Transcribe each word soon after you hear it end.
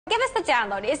Give us the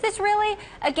download. Is this really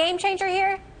a game changer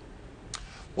here?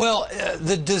 Well,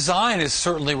 the design is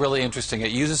certainly really interesting.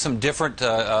 It uses some different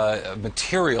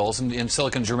materials in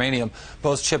silicon germanium.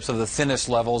 Both chips of the thinnest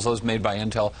levels, those made by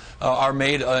Intel, are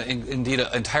made indeed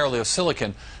entirely of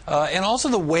silicon. And also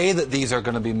the way that these are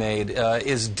going to be made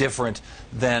is different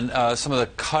than some of the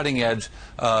cutting-edge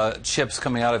chips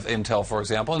coming out of Intel, for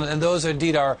example. And those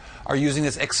indeed are using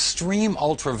this extreme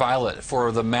ultraviolet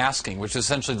for the masking, which is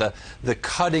essentially the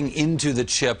cutting into the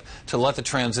chip to let the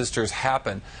transistors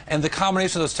happen. And the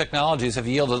combination of those technologies have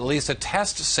yielded at least a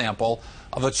test sample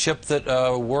of a chip that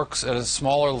works at a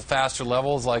smaller, faster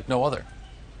levels like no other.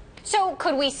 So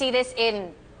could we see this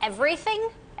in everything?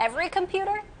 Every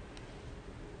computer?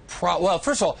 Well,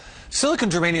 first of all, silicon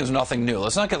germanium is nothing new.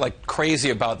 Let's not get like crazy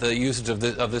about the usage of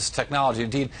this technology.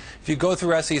 Indeed, if you go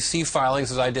through SEC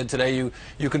filings, as I did today,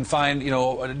 you can find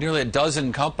nearly a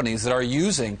dozen companies that are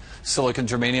using silicon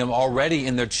germanium already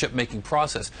in their chip making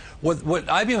process. What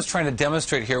IBM is trying to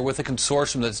demonstrate here with the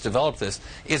consortium that's developed this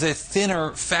is a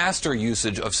thinner, faster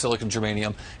usage of silicon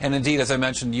germanium, and indeed, as I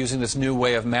mentioned, using this new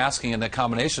way of masking and the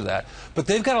combination of that. But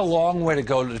they've got a long way to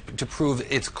go to prove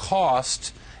its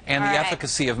cost and the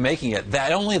efficacy of making it.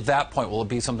 That only at that point will it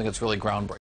be something that's really groundbreaking.